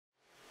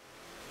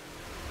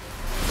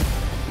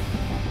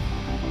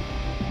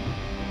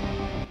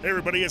Hey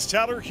everybody, it's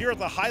Tyler here at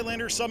the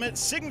Highlander Summit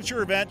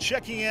signature event,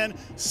 checking in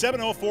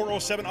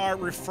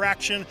 70407R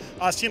Refraction.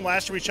 Team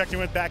last year we checked in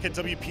with back at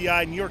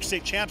WPI, New York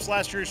State champs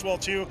last year as well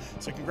too.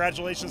 So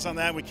congratulations on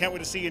that. We can't wait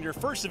to see in your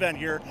first event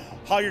here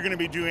how you're going to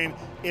be doing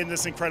in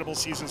this incredible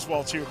season as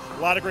well too. A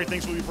lot of great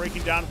things we'll be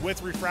breaking down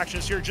with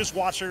Refractions here. Just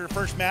watch your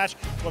first match,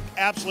 looked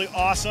absolutely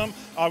awesome.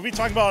 We'll be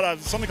talking about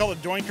something called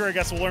a doinker. I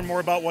guess we'll learn more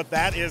about what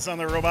that is on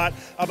the robot.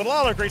 But a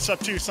lot of great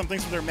stuff too. Some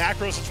things with their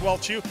macros as well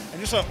too, and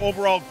just an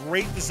overall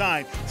great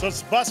design. So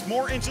let's bust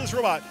more into this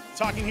robot,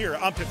 talking here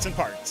on Pits and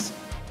Parts.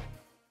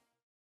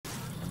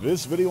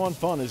 This video on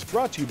fun is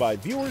brought to you by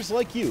viewers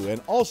like you and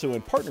also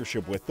in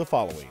partnership with the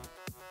following.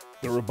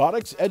 The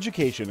Robotics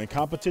Education and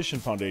Competition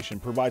Foundation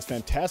provides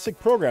fantastic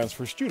programs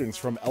for students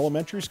from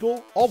elementary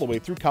school all the way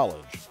through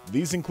college.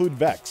 These include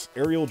VEX,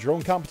 aerial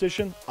drone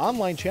competition,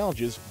 online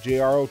challenges,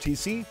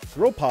 JROTC,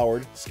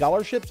 girl-powered,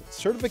 scholarships,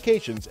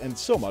 certifications, and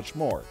so much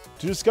more.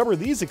 To discover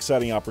these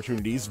exciting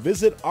opportunities,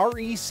 visit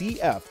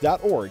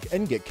recf.org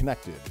and get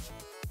connected.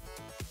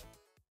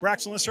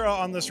 Braxton, let's start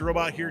out on this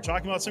robot here,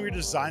 talking about some of your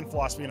design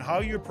philosophy and how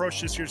you approach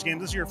this year's game.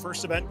 This is your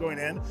first event going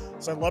in,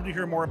 so I'd love to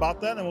hear more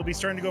about that, and we'll be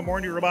starting to go more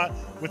into your robot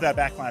with that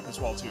back clamp as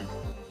well too.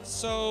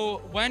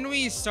 So when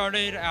we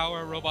started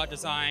our robot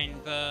design,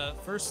 the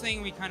first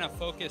thing we kind of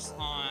focused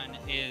on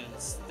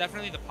is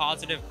definitely the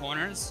positive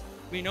corners.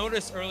 We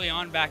noticed early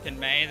on back in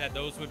May that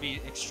those would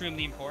be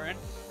extremely important,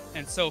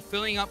 and so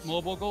filling up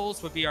mobile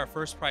goals would be our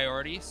first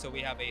priority, so we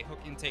have a hook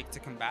intake to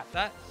combat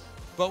that.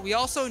 But we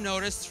also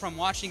noticed from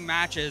watching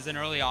matches in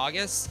early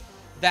August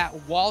that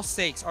wall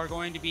stakes are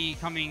going to be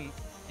becoming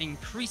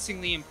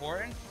increasingly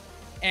important.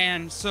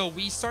 And so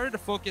we started to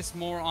focus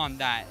more on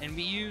that. And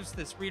we used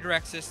this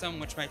redirect system,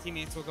 which my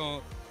teammates will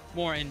go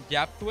more in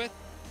depth with.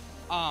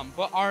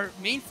 But our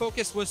main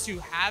focus was to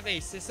have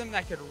a system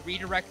that could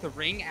redirect the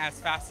ring as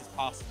fast as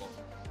possible.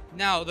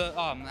 Now,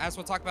 as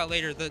we'll talk about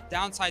later, the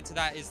downside to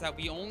that is that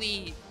we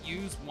only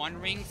use one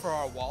ring for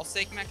our wall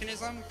stake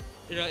mechanism.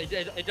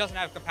 It doesn't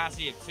have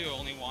capacity of two,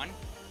 only one.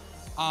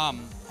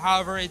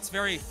 However, it's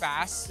very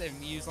fast and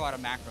we use a lot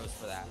of macros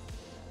for that.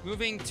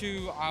 Moving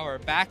to our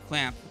back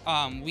clamp,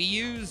 we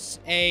use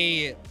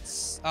a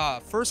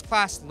first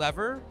class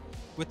lever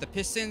with the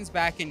pistons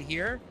back in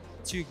here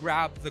to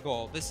grab the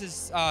goal. This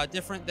is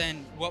different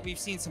than what we've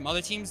seen some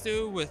other teams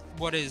do with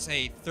what is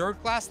a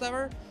third class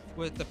lever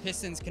with the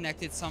pistons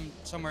connected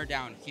somewhere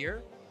down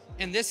here.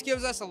 And this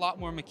gives us a lot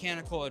more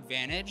mechanical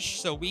advantage,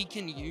 so we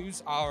can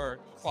use our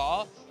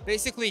claw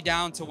basically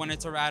down to when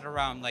it's at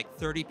around like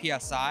 30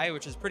 PSI,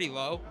 which is pretty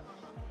low,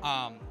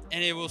 and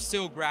it will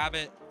still grab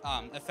it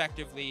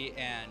effectively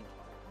and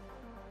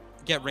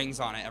get rings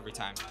on it every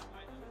time.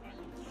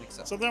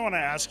 So then I want to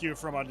ask you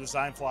from a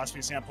design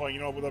philosophy standpoint,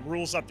 the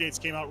rules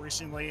updates came out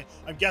recently.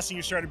 I'm guessing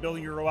you started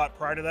building your robot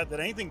prior to that.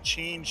 Did anything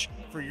change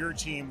for your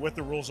team with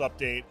the rules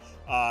update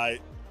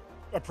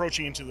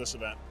approaching into this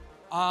event?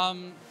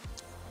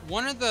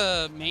 One of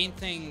the main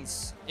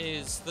things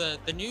is the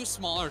new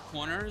smaller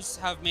corners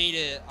have made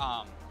it,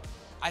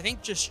 I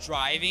think, just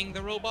driving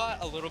the robot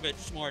a little bit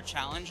more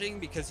challenging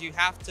because you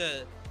have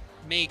to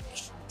make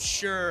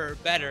sure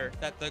better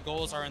that the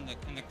goals are in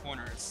the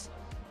corners.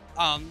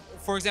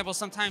 For example,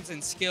 sometimes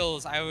in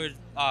skills, I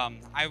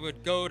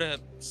would go to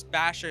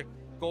bash a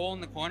goal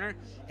in the corner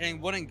and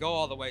it wouldn't go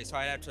all the way, so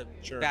I'd have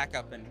to back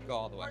up and go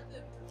all the way.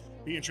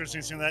 Be interesting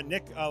to see that.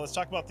 Nick, let's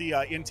talk about the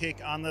intake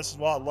on this as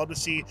well. I'd love to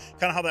see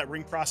kind of how that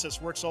ring process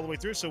works all the way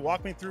through. So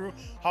walk me through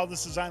how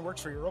this design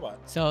works for your robot.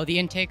 So the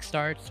intake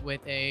starts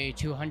with a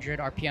 200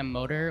 RPM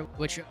motor,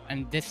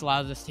 and this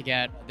allows us to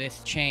get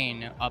this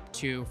chain up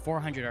to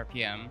 400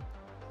 RPM.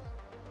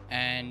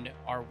 And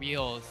our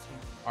wheels,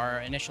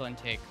 our initial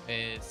intake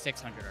is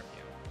 600 RPM.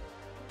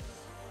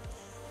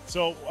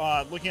 So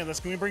looking at this,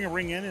 can we bring a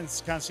ring in and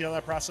kind of see how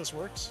that process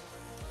works?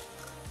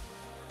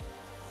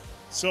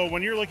 So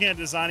when you're looking at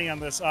designing on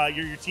this,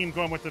 your team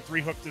going with the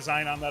 3-hook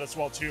design on that as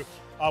well too.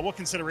 What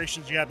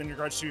considerations do you have in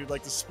regards to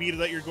like the speed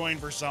that you're going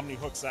versus how many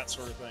hooks, that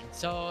sort of thing?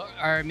 So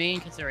our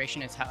main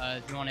consideration is how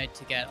we wanted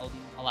to get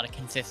a lot of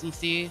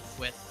consistency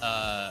with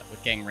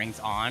getting rings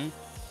on.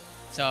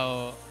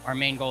 So our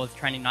main goal is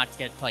trying not to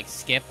get to like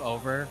skip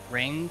over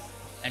rings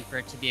and for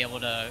it to be able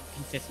to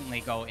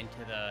consistently go into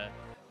the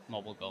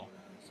mobile goal.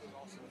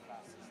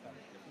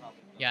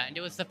 Yeah, and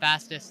it was the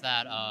fastest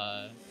that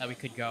we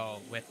could go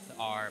with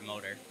our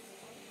motor.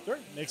 Sure,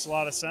 makes a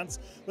lot of sense.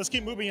 Let's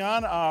keep moving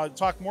on.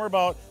 Talk more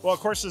about, well,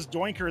 of course, this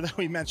doinker that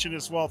we mentioned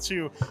as well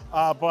too.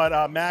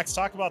 But Max,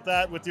 talk about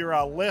that with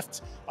your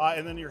lift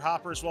and then your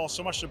hopper as well.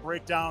 So much to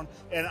break down,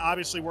 and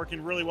obviously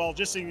working really well.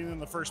 Just even in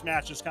the first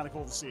match, it's kind of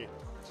cool to see.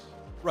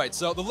 Right,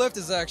 so the lift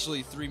is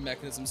actually 3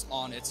 mechanisms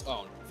on its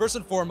own. First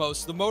and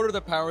foremost, the motor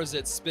that powers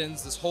it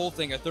spins this whole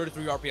thing at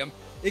 33 RPM.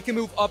 It can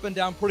move up and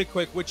down pretty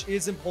quick, which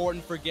is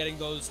important for getting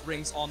those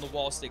rings on the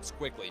wall sticks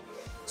quickly.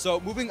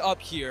 So moving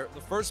up here, the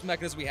first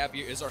mechanism we have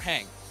here is our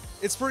hang.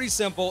 It's pretty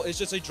simple. It's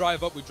just a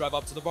drive up. We drive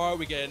up to the bar,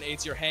 we get an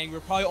A-tier hang. We're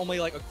probably only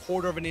like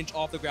 1/4 of an inch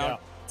off the ground.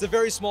 Yeah. It's a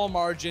very small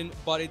margin,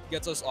 but it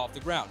gets us off the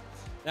ground.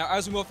 Now,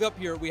 as we move up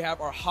here, we have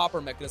our hopper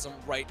mechanism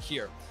right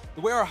here.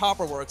 The way our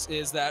hopper works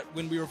is that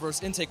when we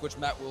reverse intake, which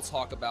Matt will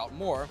talk about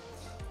more,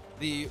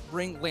 the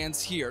ring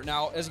lands here.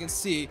 Now, as you can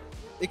see,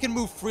 it can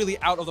move freely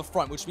out of the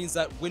front, which means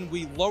that when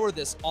we lower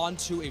this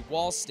onto a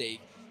wall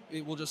stake,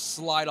 it will just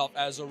slide off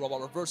as a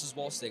robot reverses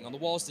wall stake on the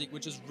wall stake,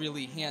 which is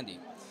really handy.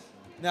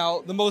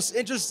 Now, the most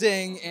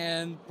interesting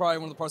and probably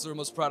one of the parts that we're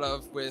most proud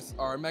of with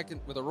our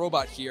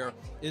robot here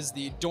is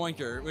the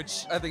doinker,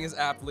 which I think is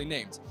aptly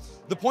named.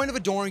 The point of a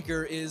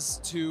doinker is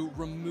to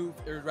remove,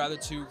 or rather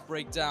to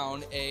break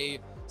down a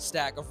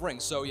stack of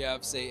rings. So you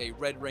have, say, a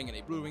red ring and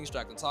a blue ring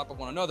stacked on top of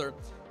one another.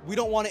 We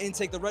don't want to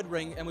intake the red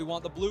ring and we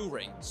want the blue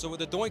ring. So what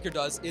the doinker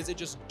does is it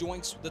just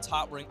doinks the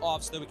top ring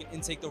off so that we can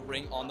intake the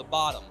ring on the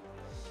bottom.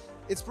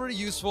 It's pretty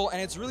useful and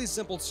it's really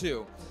simple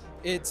too.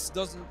 It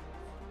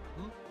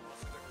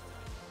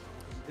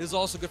is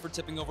also good for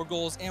tipping over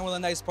goals, and one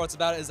of the nice parts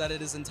about it is that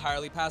it is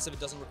entirely passive. It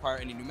doesn't require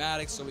any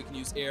pneumatics, so we can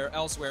use air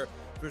elsewhere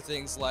for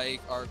things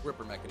like our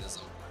gripper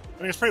mechanism.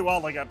 I mean, it's pretty well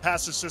like a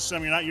passive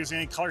system. You're not using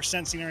any color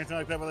sensing or anything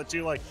like that with it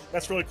too. Like,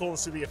 that's really cool to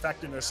see the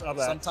effectiveness of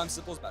that. Sometimes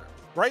simple is better.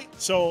 Right?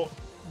 So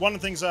one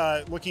of the things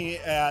looking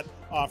at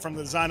from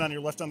the design on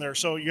your lift on there,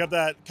 so you have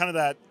that kind of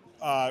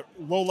that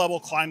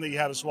low-level climb that you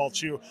have as well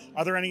too.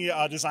 Are there any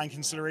design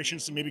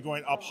considerations to maybe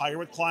going up higher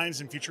with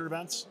climbs in future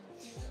events?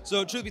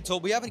 So truth be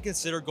told, we haven't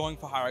considered going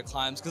for higher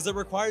climbs because it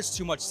requires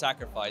too much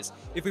sacrifice.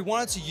 If we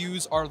wanted to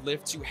use our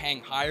lift to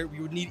hang higher, we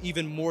would need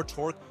even more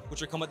torque, which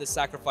would come at the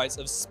sacrifice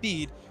of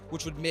speed,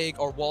 which would make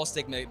our wall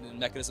stake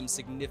mechanism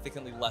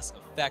significantly less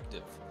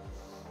effective.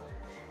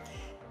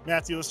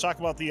 Matthew, let's talk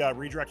about the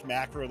redirect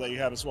macro that you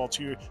have as well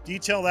too.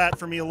 Detail that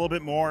for me a little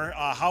bit more,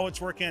 how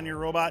it's working on your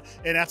robot,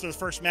 and after the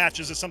first match,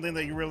 is it something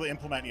that you really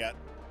implement yet?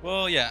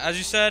 Well, yeah, as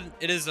you said,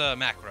 it is a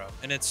macro,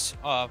 and it's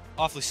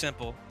awfully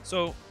simple.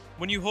 So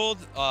when you hold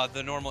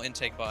the normal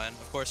intake button,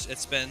 of course, it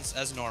spins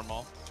as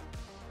normal.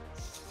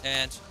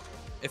 And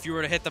if you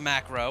were to hit the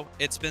macro,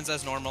 it spins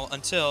as normal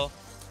until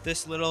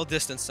this little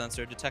distance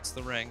sensor detects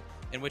the ring,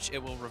 in which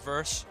it will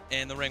reverse,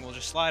 and the ring will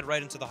just slide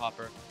right into the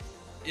hopper.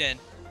 And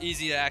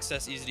easy to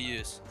access, easy to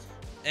use.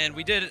 And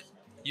we did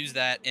use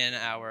that in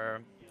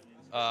our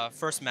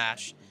first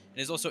match.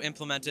 It is also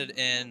implemented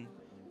in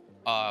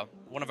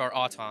one of our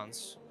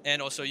autons,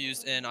 and also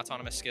used in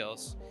autonomous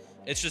skills.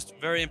 It's just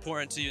very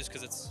important to use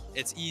because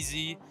it's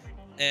easy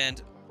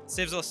and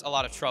saves us a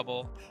lot of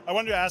trouble. I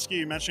wanted to ask you,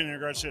 you mentioned in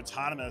regards to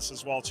autonomous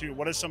as well too,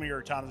 what is some of your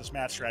autonomous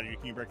match strategy?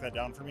 Can you break that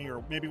down for me,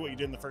 or maybe what you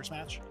did in the first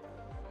match?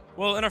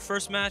 Well, in our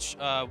first match,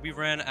 we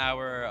ran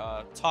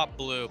our top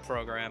blue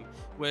program,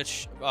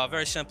 which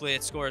very simply,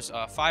 it scores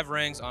 5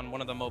 rings on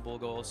one of the mobile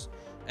goals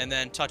and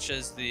then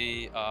touches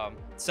the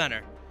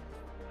center.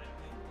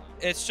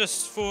 It's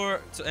just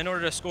in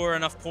order to score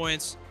enough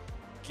points,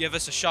 give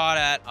us a shot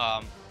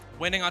at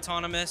winning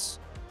autonomous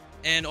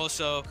and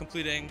also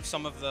completing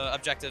some of the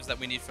objectives that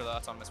we need for the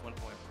autonomous win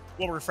point.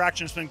 Well,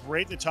 Refraction, has been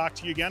great to talk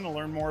to you again, to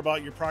learn more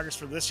about your progress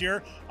for this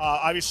year.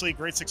 Obviously,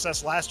 great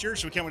success last year,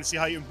 so we can't wait to see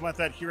how you implement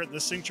that here at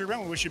this signature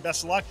event. We wish you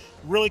best of luck.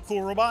 Really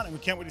cool robot, and we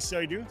can't wait to see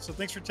how you do. So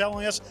thanks for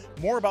telling us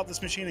more about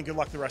this machine, and good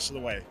luck the rest of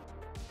the way.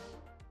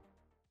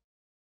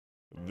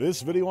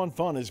 This video on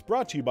fun is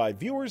brought to you by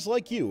viewers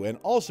like you and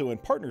also in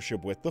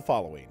partnership with the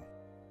following.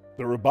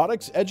 The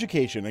Robotics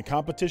Education and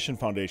Competition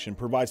Foundation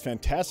provides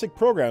fantastic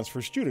programs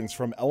for students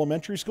from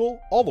elementary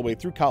school all the way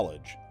through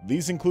college.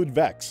 These include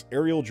VEX,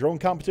 aerial drone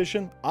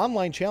competition,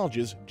 online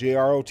challenges,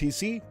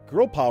 JROTC,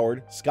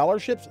 girl-powered,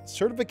 scholarships,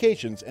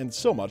 certifications, and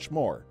so much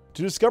more.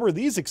 To discover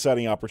these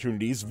exciting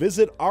opportunities,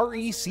 visit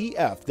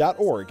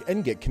recf.org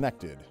and get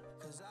connected.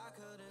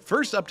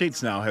 First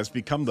Updates Now has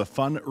become the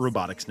Fun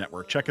Robotics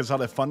Network. Check us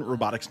out at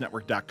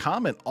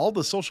funroboticsnetwork.com and all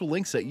the social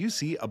links that you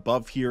see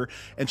above here.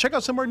 And check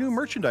out some of our new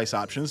merchandise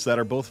options that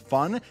are both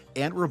fun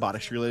and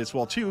robotics related as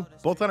well too,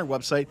 both on our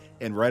website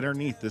and right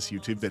underneath this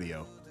YouTube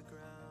video.